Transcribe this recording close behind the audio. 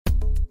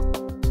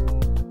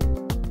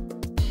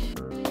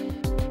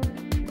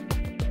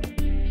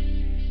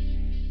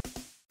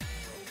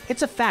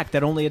It's a fact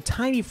that only a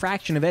tiny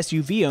fraction of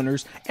SUV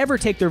owners ever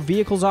take their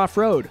vehicles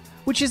off-road,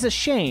 which is a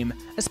shame,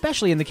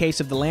 especially in the case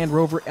of the Land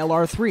Rover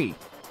LR3.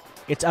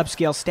 Its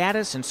upscale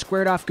status and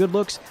squared-off good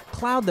looks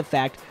cloud the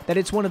fact that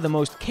it's one of the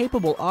most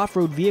capable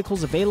off-road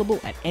vehicles available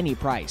at any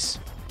price.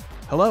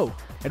 Hello,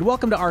 and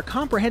welcome to our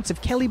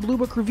comprehensive Kelley Blue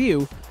Book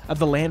review of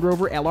the Land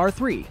Rover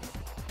LR3.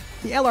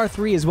 The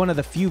LR3 is one of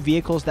the few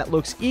vehicles that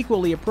looks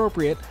equally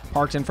appropriate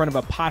parked in front of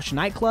a posh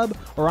nightclub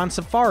or on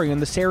safari in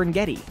the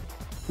Serengeti.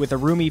 With a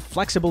roomy,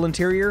 flexible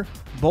interior,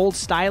 bold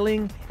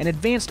styling, and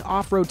advanced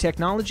off-road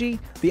technology,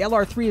 the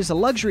LR3 is a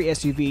luxury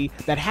SUV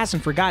that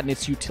hasn't forgotten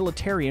its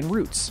utilitarian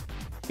roots.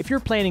 If you're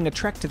planning a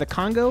trek to the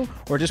Congo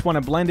or just want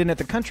to blend in at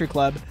the country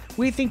club,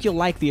 we think you'll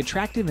like the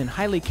attractive and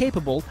highly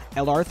capable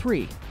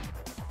LR3.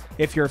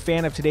 If you're a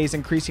fan of today's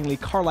increasingly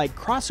car-like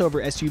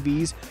crossover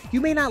SUVs,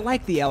 you may not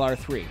like the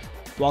LR3.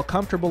 While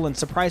comfortable and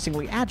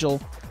surprisingly agile,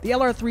 the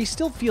LR3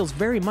 still feels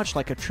very much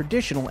like a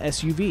traditional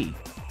SUV.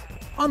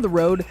 On the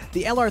road,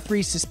 the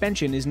LR3's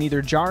suspension is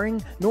neither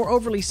jarring nor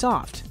overly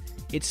soft.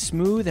 Its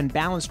smooth and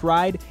balanced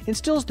ride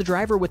instills the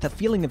driver with a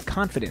feeling of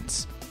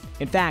confidence.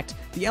 In fact,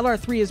 the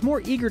LR3 is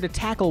more eager to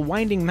tackle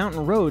winding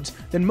mountain roads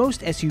than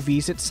most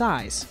SUVs its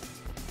size.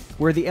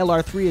 Where the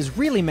LR3 is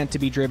really meant to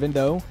be driven,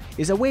 though,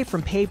 is away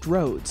from paved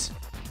roads.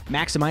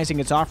 Maximizing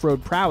its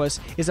off-road prowess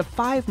is a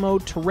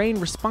 5-mode terrain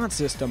response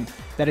system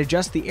that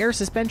adjusts the air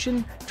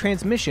suspension,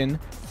 transmission,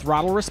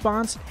 throttle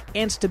response,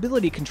 and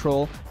stability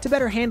control to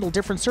better handle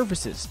different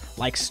surfaces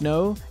like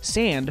snow,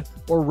 sand,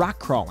 or rock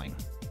crawling.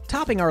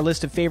 Topping our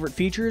list of favorite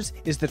features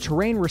is the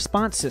terrain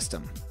response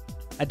system.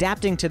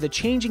 Adapting to the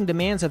changing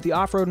demands of the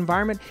off-road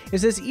environment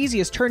is as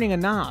easy as turning a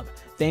knob,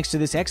 thanks to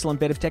this excellent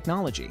bit of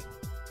technology.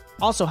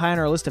 Also high on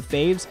our list of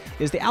faves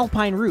is the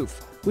Alpine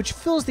roof, which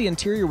fills the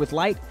interior with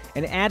light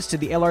and adds to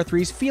the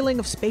LR3's feeling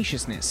of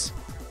spaciousness.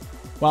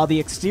 While the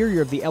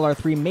exterior of the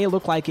LR3 may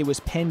look like it was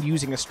penned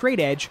using a straight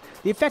edge,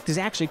 the effect is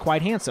actually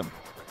quite handsome.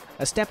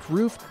 A stepped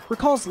roof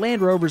recalls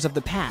Land Rovers of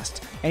the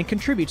past and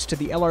contributes to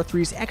the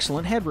LR3's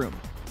excellent headroom.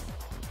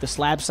 The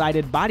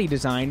slab-sided body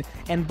design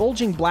and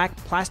bulging black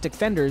plastic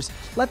fenders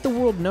let the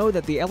world know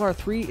that the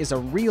LR3 is a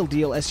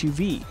real-deal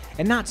SUV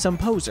and not some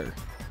poser.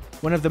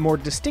 One of the more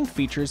distinct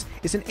features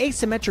is an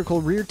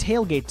asymmetrical rear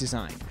tailgate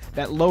design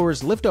that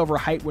lowers liftover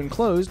height when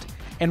closed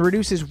and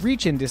reduces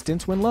reach-in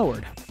distance when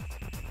lowered.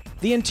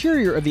 The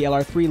interior of the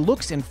LR3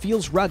 looks and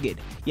feels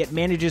rugged, yet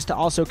manages to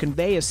also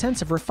convey a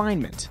sense of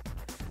refinement.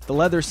 The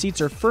leather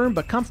seats are firm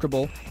but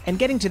comfortable, and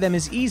getting to them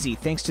is easy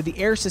thanks to the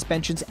air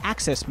suspension's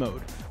access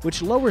mode,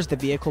 which lowers the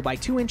vehicle by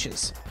 2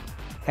 inches.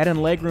 Head and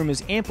legroom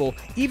is ample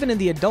even in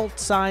the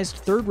adult-sized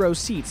third-row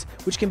seats,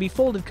 which can be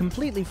folded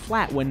completely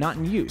flat when not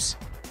in use.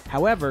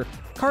 However,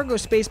 cargo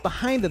space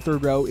behind the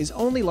third row is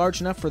only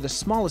large enough for the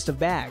smallest of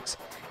bags,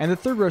 and the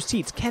third row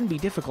seats can be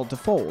difficult to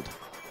fold.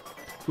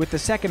 With the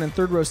second and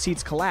third row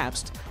seats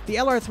collapsed, the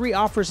LR3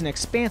 offers an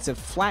expansive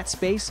flat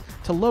space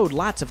to load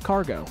lots of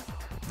cargo.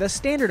 The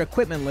standard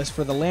equipment list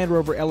for the Land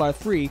Rover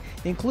LR3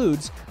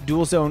 includes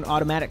dual-zone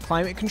automatic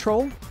climate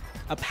control,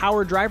 a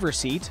power driver's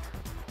seat,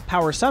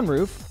 power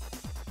sunroof,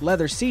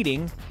 leather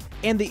seating,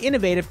 and the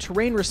innovative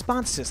terrain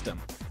response system,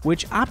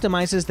 which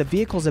optimizes the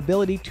vehicle's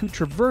ability to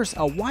traverse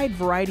a wide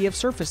variety of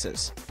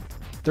surfaces.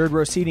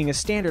 Third-row seating is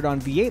standard on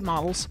V8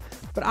 models,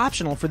 but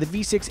optional for the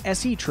V6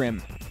 SE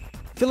trim.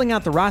 Filling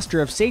out the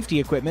roster of safety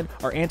equipment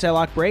are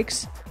anti-lock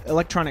brakes,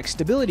 electronic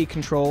stability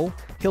control,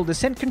 hill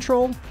descent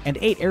control, and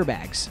 8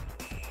 airbags.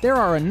 There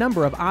are a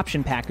number of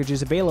option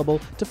packages available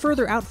to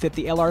further outfit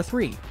the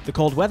LR3. The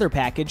cold weather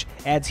package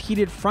adds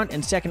heated front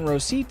and second row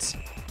seats,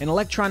 an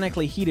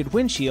electronically heated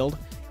windshield,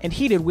 and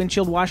heated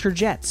windshield washer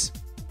jets.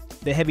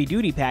 The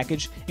heavy-duty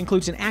package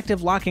includes an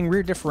active locking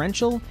rear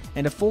differential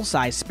and a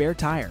full-size spare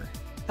tire.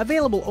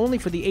 Available only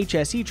for the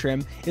HSE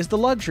trim is the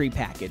luxury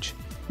package,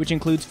 which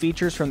includes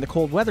features from the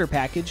cold weather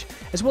package,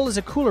 as well as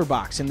a cooler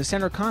box in the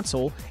center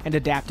console and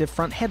adaptive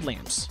front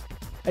headlamps.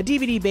 A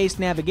DVD-based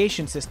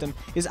navigation system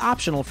is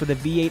optional for the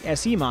V8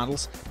 SE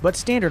models, but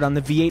standard on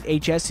the V8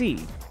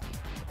 HSE.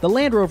 The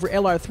Land Rover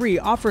LR3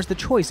 offers the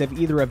choice of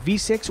either a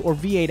V6 or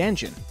V8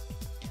 engine.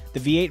 The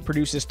V8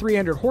 produces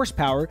 300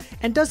 horsepower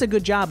and does a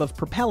good job of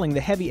propelling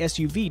the heavy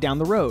SUV down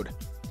the road.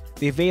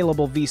 The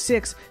available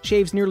V6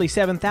 shaves nearly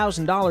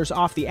 $7,000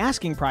 off the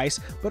asking price,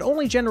 but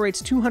only generates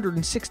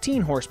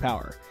 216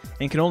 horsepower,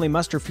 and can only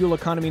muster fuel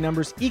economy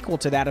numbers equal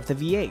to that of the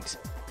V8.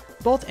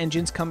 Both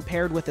engines come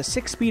paired with a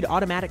 6-speed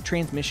automatic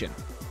transmission.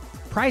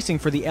 Pricing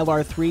for the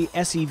LR3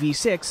 SE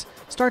V6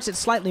 starts at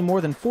slightly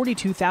more than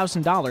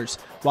 $42,000,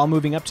 while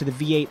moving up to the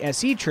V8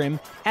 SE trim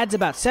adds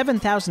about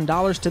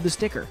 $7,000 to the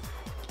sticker.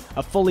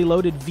 A fully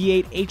loaded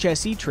V8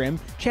 HSE trim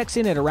checks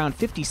in at around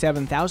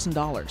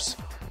 $57,000.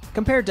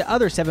 Compared to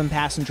other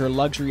 7-passenger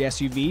luxury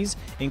SUVs,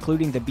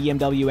 including the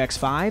BMW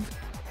X5,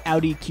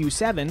 Audi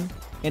Q7,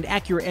 and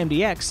Acura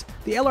MDX,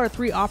 the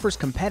LR3 offers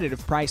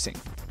competitive pricing.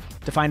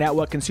 To find out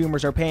what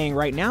consumers are paying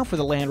right now for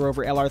the Land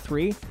Rover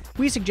LR3,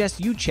 we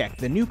suggest you check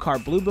the New Car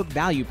Blue Book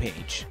value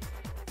page.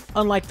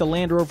 Unlike the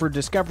Land Rover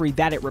Discovery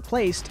that it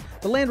replaced,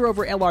 the Land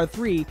Rover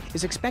LR3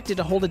 is expected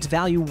to hold its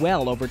value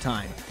well over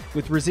time,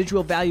 with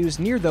residual values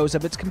near those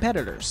of its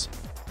competitors.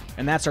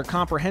 And that's our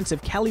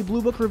comprehensive Kelley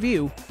Blue Book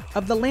review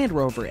of the Land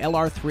Rover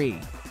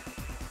LR3.